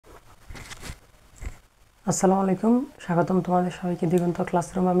আসসালামু আলাইকুম, স্বাগতম তোমাদের সবাইকে দিগন্ত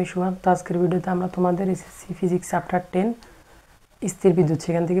ক্লাসরুম। আমি সুহাব। তো আজকের ভিডিওতে আমরা তোমাদের এসএসসি ফিজিক্স চ্যাপ্টার 10 স্থির বিদ্যুৎ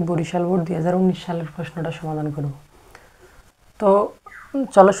সেখান থেকে বরিশাল বোর্ড 2019 সালের প্রশ্নটা সমাধান করব। তো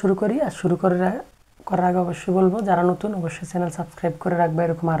চলো শুরু করি। আর শুরু করার আগে অবশ্যই বলবো, যারা নতুন অবশ্যই চ্যানেল সাবস্ক্রাইব করে রাখবে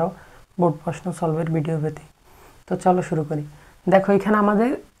এরকম আরও বোর্ড প্রশ্ন সলভের ভিডিও পেতে। তো চলো শুরু করি। দেখো, এখানে আমাদের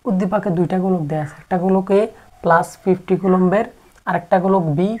উদ্দীপকে দুইটা গোলক দেওয়া আছে। একটা গোলক এ +50 কুলম্বের, আর একটা গোলক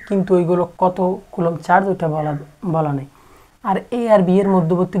বি, কিন্তু ওই গোলক কত কুলম্ব চার্জ ওটা বলা নেই। আর এ আর বি এর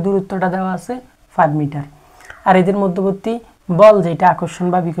মধ্যবর্তী দূরত্বটা দেওয়া আছে 5 মিটার। আর এদের মধ্যবর্তী বল যেটা আকর্ষণ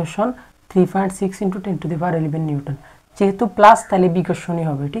বা বিকর্ষণ 3.6 × 10⁻11 নিউটন। যেহেতু প্লাস তাহলে বিকর্ষণই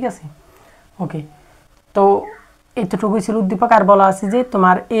হবে, ঠিক আছে। ওকে, তো এতটুকুই ছিল উদ্দীপক। আর বলা আছে যে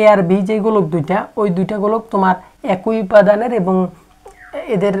তোমার এ আর বি যে গোলক দুইটা, ওই দুইটা গোলক তোমার একই উপাদানের এবং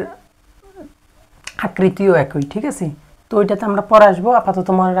এদের আকৃতিও একই, ঠিক আছে। তো ওইটাতে আমরা পরে আসবো। আপাতত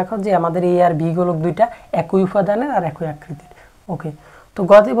মনে রাখো যে আমাদের এ আর বি গোলক দুইটা একই উপাদানের আর একই আকৃতির। ওকে, তো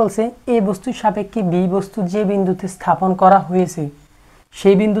গতে বলছে এ বস্তুর সাপেক্ষে বি বস্তু যে বিন্দুতে স্থাপন করা হয়েছে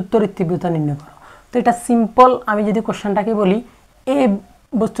সেই বিন্দুর তড়িৎ তীব্রতা নির্ণয় করো। তো এটা সিম্পল। আমি যদি কোশ্চেনটাকে বলি, এ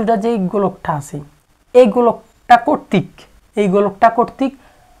বস্তুটা যে গোলকটা আছে, এই গোলকটা কর্তৃক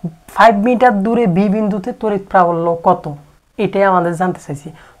 5 মিটার দূরে বি বিন্দুতে তড়িৎ প্রাবল্য কত, এটাই আমাদের জানতে চাইছি।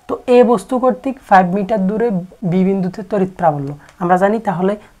 তো এ বস্তু কর্তৃক 5 মিটার দূরে বি বিন্দুতে তড়িৎ প্রাবল্য আমরা জানি।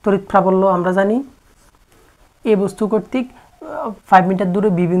 তাহলে তড়িৎ প্রাবল্য আমরা জানি এ বস্তু কর্তৃক 5 মিটার দূরে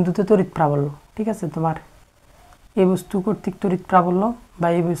বি বিন্দুতে তড়িৎ প্রাবল্য, ঠিক আছে। তোমার এ বস্তু কর্তৃক তড়িৎ প্রাবল্য বা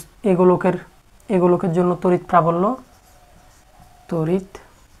এ গোলকের জন্য তড়িৎ প্রাবল্য, তড়িৎ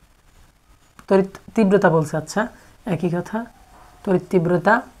তীব্রতা বলছে। আচ্ছা, একই কথা। তড়িৎ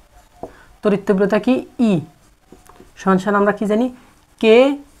তীব্রতা কি ই সমান আমরা কি জানি, কে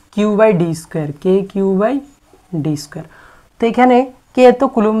কিউ বাই ডি স্কোয়ার। তো এখানে কে তো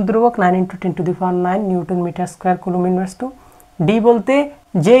কুলুম ধ্রুবক 9 × 10⁹ Newton metre square কুলুম inverse two. D বলতে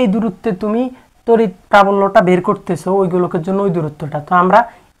যেই দূরত্বে তুমি তড়িৎ প্রাবল্যটা বের করতেছো ওই গোলকের জন্য ওই দূরত্বটা। তো আমরা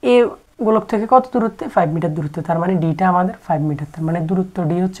এ গোলক থেকে কত দূরত্বে, 5 মিটার দূরত্বে। তার মানে ডিটা আমাদের 5 মিটার। তার মানে দূরত্ব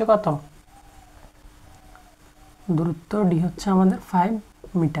ডি হচ্ছে কত, দূরত্ব ডি হচ্ছে আমাদের 5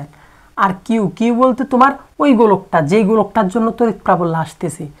 মিটার। আর কিউ বলতে তোমার ওই গোলকটা, যেই গোলকটার জন্য তড়িৎ প্রাবল্য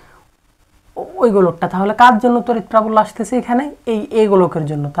আসতেছে ওই গোলকটা। তাহলে কার জন্য তড়িৎ প্রাবল্য আসতেছে এখানে, এই গোলকের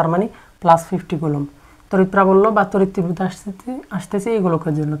জন্য। তার মানে +50 কুলম্ব তড়িৎ প্রাবল্য বা তড়িৎ তীব্রতা আসতেছে এই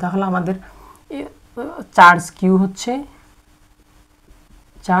গোলকের জন্য। তাহলে আমাদের চার্জ কিউ হচ্ছে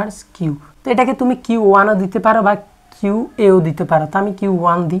চার্জ কিউ। তো এটাকে তুমি Q1ও দিতে পারো বা QA-ও দিতে পারো। তো আমি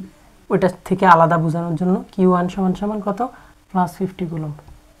Q1 দিই ওইটা থেকে আলাদা বোঝানোর জন্য। Q1 সমান কত, +50 কুলম্ব।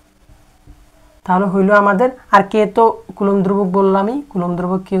 তাহলে হইল আমাদের। আর কে তো কুলম্ব ধ্রুবক বললামই, কুলম্ব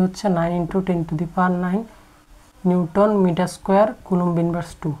ধ্রুবক কে হচ্ছে 9 × 10⁹ Newton metre square coulomb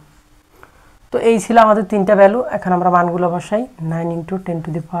inverse 2। তো এই ছিল আমাদের তিনটা ভ্যালু। এখন আমরা মানগুলো বসাই। 9 ×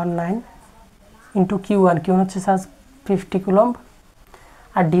 10⁹ ইন্টু Q1 হচ্ছে 50 কুলম্ব,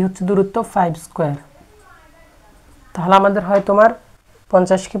 আর ডি হচ্ছে দূরত্ব 5 স্কোয়ার। তাহলে আমাদের হয় তোমার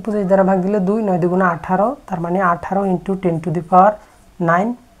 50কে 25 দ্বারা ভাগ দিলে 2, 9 × 2 = 18। তার মানে 18 × 10⁹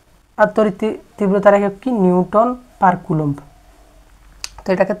 আর তড়িৎ তীব্রতার একক কি, নিউটন পার কুলম্ব। তো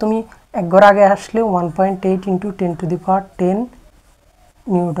এটাকে তুমি এক ঘর আগে আসলে 1.8 × 10⁻10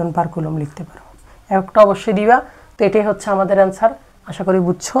 নিউটন পার কুলম্ব লিখতে পারো। এককটা অবশ্যই দিবা। তো এটাই হচ্ছে আমাদের অ্যান্সার। আশা করি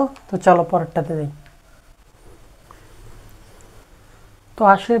বুঝছো। তো চলো পরেরটাতে যাই। তো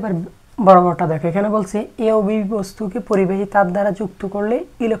আসলে এবার বরাবরটা দেখো। এখানে বলছে এ ও বি বস্তুকে পরিবাহী তার দ্বারা যুক্ত করলে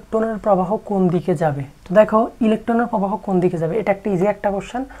ইলেকট্রনের প্রবাহ কোন দিকে যাবে। তো দেখো, ইলেকট্রনের প্রবাহ কোন দিকে যাবে, এটা একটা ইজি একটা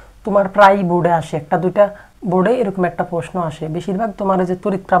কোশ্চেন। তোমার প্রায় বোর্ডে আসে, একটা দুইটা বোর্ডে এরকম একটা প্রশ্ন আসে। বেশিরভাগ তোমার যে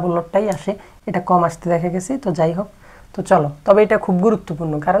তড়িৎ প্রাবল্যটাই আসে, এটা কম আসতে দেখা গেছে। তো যাই হোক, তো চলো। তবে এটা খুব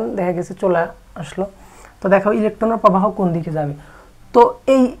গুরুত্বপূর্ণ, কারণ দেখা গেছে চলে আসলো। তো দেখো, ইলেকট্রনের প্রবাহ কোন দিকে যাবে। তো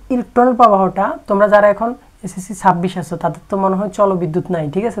এই ইলেকট্রনের প্রবাহটা তোমরা যারা এখন এসএসসি 26 আছো তাদের তো মনে হয় চলবিদ্যুৎ নাই,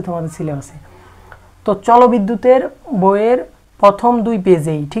 ঠিক আছে, তোমাদের সিলেবাসে। তো চলবিদ্যুতের বইয়ের প্রথম 2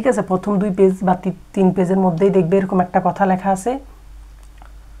 পেজেই, ঠিক আছে, প্রথম 2 পেজ বা 3 পেজের মধ্যেই দেখবে এরকম একটা কথা লেখা আছে,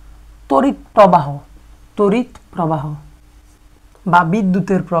 তড়িৎ প্রবাহ বা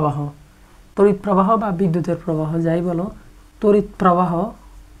বিদ্যুতের প্রবাহ। তড়িৎ প্রবাহ বা বিদ্যুতের প্রবাহ যাই বলো, তড়িৎ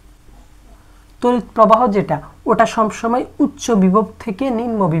প্রবাহ যেটা, ওটা সবসময় উচ্চ বিভব থেকে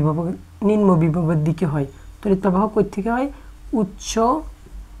নিম্ন বিভবের দিকে হয়। তড়িৎ প্রবাহ কই থেকে হয়, উচ্চ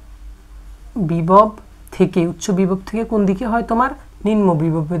বিভব থেকে কোন দিকে হয়, তোমার নিম্ন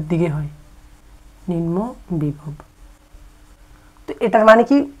বিভবের দিকে হয়, নিম্ন বিভব। তো এটার মানে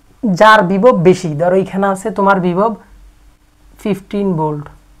কি, যার বিভব বেশি, ধরো এখানে আছে তোমার বিভব 15 ভোল্ট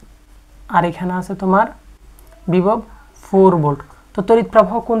আর এখানে আছে তোমার বিভব 4 ভোল্ট। তো তড়িৎ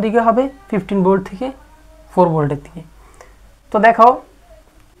প্রবাহ কোন দিকে হবে, 15 ভোল্ট থেকে 4 ভোল্টের দিকে। তো দেখো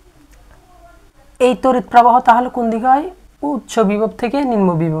এই তড়িৎ প্রবাহ তাহলে কোন দিকে হয়? উচ্চ বিভব থেকে নিম্ন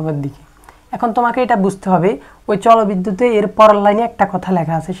বিভবের দিকে। এখন তোমাকে এটা বুঝতে হবে, ওই চলবিদ্যুতে এর পরের লাইনে একটা কথা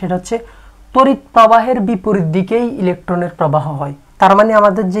লেখা আছে, সেটা হচ্ছে তড়িৎ প্রবাহের বিপরীত দিকেই ইলেকট্রনের প্রবাহ হয়। তার মানে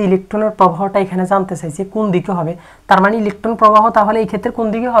আমাদের যে ইলেকট্রনের প্রবাহটা এখানে জানতে চাইছে কোন দিকে হবে, তার মানে ইলেকট্রন প্রবাহ তাহলে এই ক্ষেত্রে কোন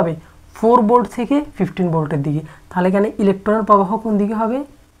দিকে হবে? 4 ভোল্ট থেকে 15 ভোল্টের দিকে। তাহলে এখানে ইলেকট্রনের প্রবাহ কোন দিকে হবে?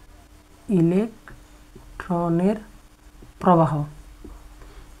 ইলেকট্রনের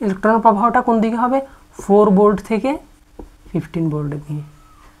প্রবাহটা কোন দিকে হবে? 4 ভোল্ট থেকে 15 ভোল্টের দিকে।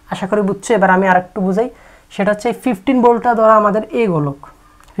 আশা করি বুঝছো। এবার আমি আরেকটু বুঝাই, সেটা হচ্ছে 15 ভোল্টটা ধরো আমাদের এই গোলক,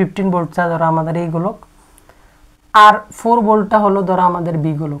 15 ভোল্টটা ধরো আমাদের এই গোলক, আর 4 ভোল্টটা হলো ধরো আমাদের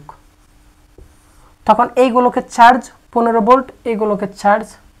বি গোলক। তখন এই গোলকের চার্জ 15 ভোল্ট, এই গোলকের চার্জ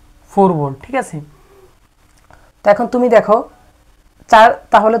 4 ভোল্ট, ঠিক আছে? তো এখন তুমি দেখো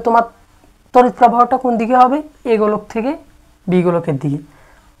তাহলে তোমার তড়িৎ প্রবাহটা কোন দিকে হবে? এই গোলক থেকে বি গোলকের দিকে।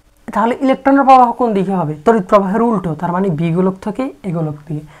 তাহলে ইলেকট্রনের প্রবাহ কোন দিকে হবে? তড়িৎ প্রবাহের উল্টো, তার মানে বি গোলক থেকে এ গোলক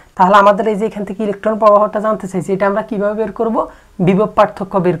দিকে। তাহলে আমাদের এই যে এখান থেকে ইলেকট্রন প্রবাহটা জানতে চাইছি, এটা আমরা কিভাবে বের করব? বিভব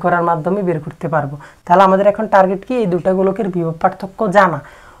পার্থক্য বের করার মাধ্যমে বের করতে পারবো। তাহলে আমাদের এখন টার্গেট কি? এই দুটা গোলকের বিভব পার্থক্য জানা।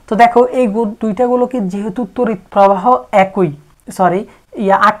 তো দেখো এই দুইটা গোলকের যেহেতু তড়িৎ প্রবাহ একই,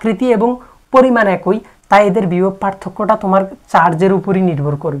 আকৃতি এবং পরিমাণ একই, তাই এদের বিভব পার্থক্যটা তোমার চার্জের উপরই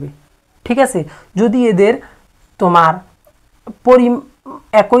নির্ভর করবে, ঠিক আছে? যদি এদের তোমার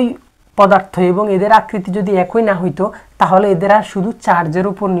একই পদার্থ এবং এদের আকৃতি যদি একই না হইতো, তাহলে এদের আর শুধু চার্জের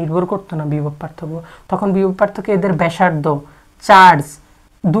উপর নির্ভর করতো না বিভব পার্থক্য। তখন বিভব পার্থক্য এদের ব্যাসার্ধ, চার্জ,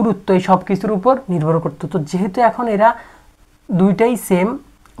 দূরত্ব এই সব কিছুর উপর নির্ভর করতো। তো যেহেতু এখন এরা দুইটাই সেম,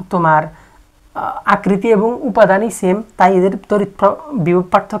 তোমার আকৃতি এবং উপাদানই সেম, তাই এদের তড়িৎ বিভব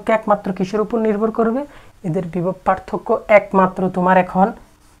পার্থক্য একমাত্র কিসের উপর নির্ভর করবে? এদের বিভব পার্থক্য একমাত্র তোমার এখন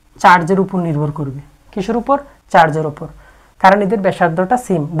চার্জের উপর নির্ভর করবে। কিসের উপর? চার্জের উপর। কারণ এদের ব্যাসার্ধটা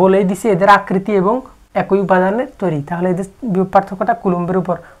সেম, বলেই দিছে এদের আকৃতি এবং একই উপাদানের তৈরি। তাহলে এদের বিভব পার্থক্যটা কুলম্বের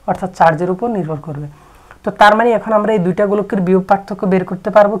উপর অর্থাৎ চার্জের উপর নির্ভর করবে। তো তার মানে এখন আমরা এই দুইটা গোলকের বিভব পার্থক্য বের করতে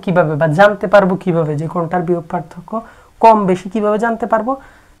পারবো কিভাবে, বা জানতে পারবো কিভাবে যে কোনটার বিভব পার্থক্য কম বেশি? কিভাবে জানতে পারবো?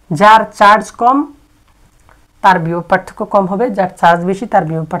 যার চার্জ কম তার বিভব পার্থক্য কম হবে, যার চার্জ বেশি তার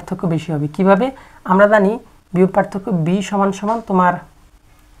বিভব পার্থক্য বেশি হবে। কিভাবে? আমরা জানি বিভব পার্থক্য বি সমান সমান তোমার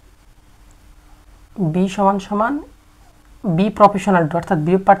বি প্রপোর্শনাল টু, অর্থাৎ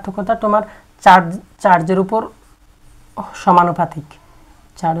বিভব পার্থক্যটা তোমার চার্জের উপর সমানুপাতিক।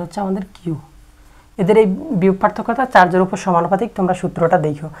 চার্জ হচ্ছে আমাদের কিউ, এদের এই বিভব পার্থক্যটা চার্জের উপর সমানুপাতিক। তোমরা সূত্রটা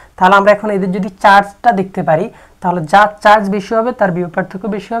দেখো। তাহলে আমরা এখন এদের যদি চার্জটা দেখতে পারি, তাহলে যার চার্জ বেশি হবে তার বিভব পার্থক্য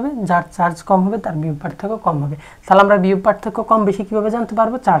বেশি হবে, যার চার্জ কম হবে তার বিভব পার্থক্য কম হবে। তাহলে আমরা বিভব পার্থক্য কম বেশি কিভাবে জানতে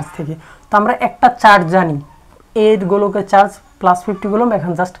পারবো? চার্জ থেকে। তো আমরা একটা চার্জ জানি, এ গোলকের চার্জ +50 কুলম্ব।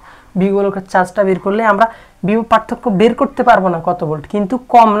 এখন জাস্ট বি গোলকের চার্জটা বের করলে আমরা বিভব পার্থক্য বের করতে পারবো না কত ভোল্ট, কিন্তু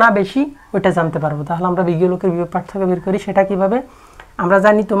কম না বেশি ওইটা জানতে পারবো। তাহলে আমরা বি গোলকের বিভব পার্থক্য বের করি। সেটা কিভাবে? আমরা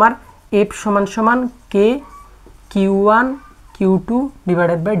জানি তোমার এফ সমান সমান কে কিউ1 কিউ2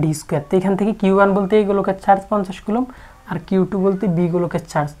 ডিভাইডেড বাই ডি স্কোয়ার। তো এখান থেকে কিউ1 বলতে এই গোলকের চার্জ 50 কুলম্ব, আর কিউ2 বলতে বি গোলকের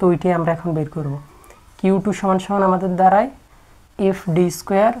চার্জ। তো ওইটাই আমরা এখন বের করব। কিউ2 সমান সমান আমাদের দাঁড়ায় এফ ডি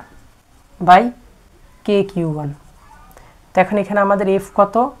স্কোয়ার বাই কে কিউ1। তো এখন এখানে আমাদের এফ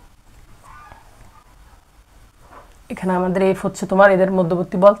কত? এখানে আমাদের এফ হচ্ছে তোমার এদের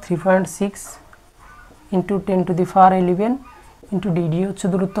মধ্যবর্তী বল 3.6 ইন্টু 10⁻11 ইন্টু ডিডি হচ্ছে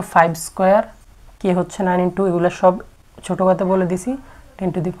দূরত্ব 5 স্কোয়ার, কে হচ্ছে 9 ইন্টু এগুলো সব ছোটো কথা বলে দিছি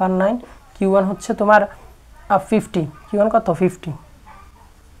 10⁹। কিউ1 হচ্ছে তোমার 50, কিউ1 কত? 50।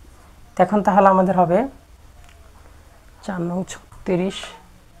 এখন তাহলে আমাদের হবে 4×36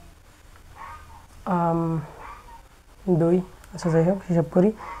 2, আচ্ছা যাই হোক হিসাব করি,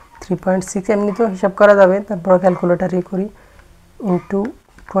 3.6 এমনি তো হিসাব করা যাবে, তারপর ক্যালকুলেটারে করি, ইন্টু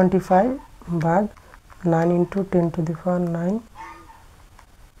 25 ভাগ 9 ইন্টু 10⁹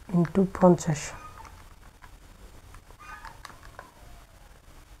 ইন্টু 50,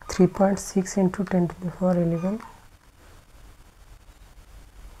 3.6 ইন্টু 10⁻11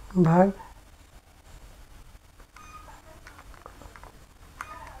 ভাগ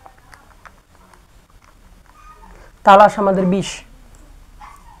তালাশ আমাদের 20।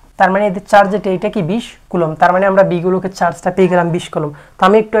 তার মানে এদের চার্জ যেটা এটা কি 20 কুলম্ব। তার মানে আমরা বি গুলোকে চার্জটা পেয়ে গেলাম 20 কুলম্ব। তো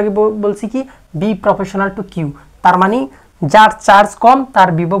আমি একটু আগে বলছি কি বি প্রপোর্শনাল টু কিউ, তার মানে যার চার্জ কম তার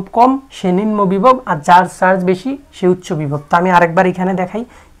বিভব কম, সে নিম্ন বিভব, আর যার চার্জ বেশি সে উচ্চ বিভব। তো আমি আরেকবার এখানে দেখাই,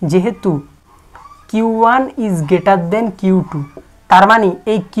 যেহেতু কিউ1 ইজ গ্রেটার দেন কিউ2, তার মানে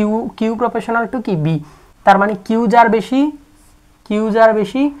এই কিউ প্রপোর্শনাল টু কি বি, তার মানে কিউ যার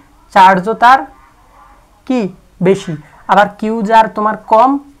বেশি চার্জও তার কি বেশি, আবার কিউ যার তোমার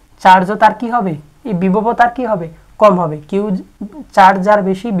কম চার্জও তার কি হবে এই বিভব তার কি হবে কম হবে, কিউ চার্জ যার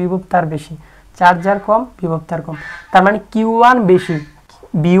বেশি বিভব তার বেশি, চার্জ যার কম বিভব তার কম। তার মানে Q1 বেশি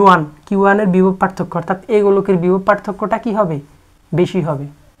B1, Q1 এর বিভব পার্থক্য অর্থাৎ A গোলকের বিভব পার্থক্যটা কি হবে বেশি হবে,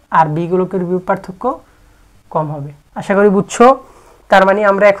 আর B গোলকের বিভব পার্থক্য কম হবে। আশা করি বুঝছো। তার মানে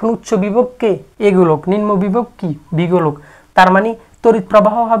আমরা এখন উচ্চ বিভবকে A গোলক, নিম্ন বিভব কি B গোলক। তার মানে তড়িৎ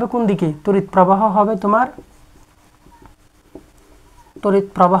প্রবাহ হবে কোন দিকে, তড়িৎ প্রবাহ হবে তোমার, তড়িৎ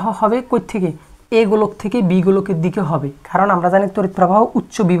প্রবাহ হবে কই থেকে A গোলক থেকে B গোলকের দিকে হবে, কারণ আমরা জানি তড়িৎ প্রবাহ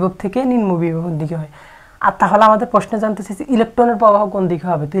উচ্চ বিভব থেকে নিম্ন বিভবের দিকে হয়। আর তাহলে আমাদের প্রশ্নে জানতে চাইছি ইলেকট্রনের প্রবাহ কোন দিকে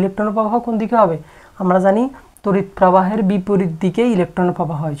হবে, তো ইলেকট্রনের প্রবাহ কোন দিকে হবে, আমরা জানি তড়িৎ প্রবাহের বিপরীত দিকে ইলেকট্রনের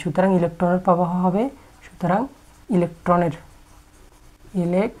প্রবাহ হয়, সুতরাং ইলেকট্রনের প্রবাহ হবে, সুতরাং ইলেকট্রনের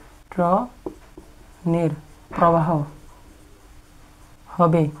প্রবাহ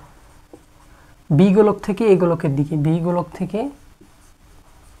হবে B গোলক থেকে A গোলকের দিকে, B গোলক থেকে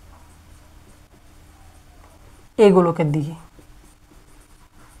A গোলকের দিকে।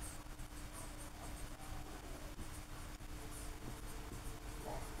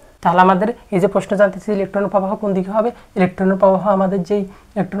 তাহলে আমাদের এই যে প্রশ্ন জানতে চাই ইলেকট্রনের প্রবাহ কোন দিকে হবে, ইলেকট্রনের প্রবাহ আমাদের যেই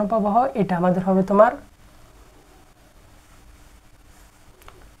ইলেকট্রনের প্রবাহ এটা আমাদের হবে তোমার,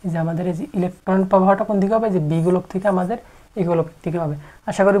 এই যে আমাদের এই যে ইলেকট্রন প্রবাহটা কোন দিকে হবে, যে B গোলক থেকে আমাদের A গোলকের দিকে হবে।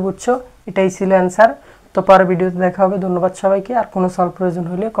 আশা করি বুঝছো। এটাই ছিল অ্যান্সার। তো পরের ভিডিওতে দেখা হবে। ধন্যবাদ সবাইকে। আর কোনো সলভ প্রয়োজন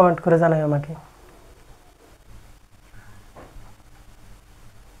হলে কমেন্ট করে জানাই আমাকে।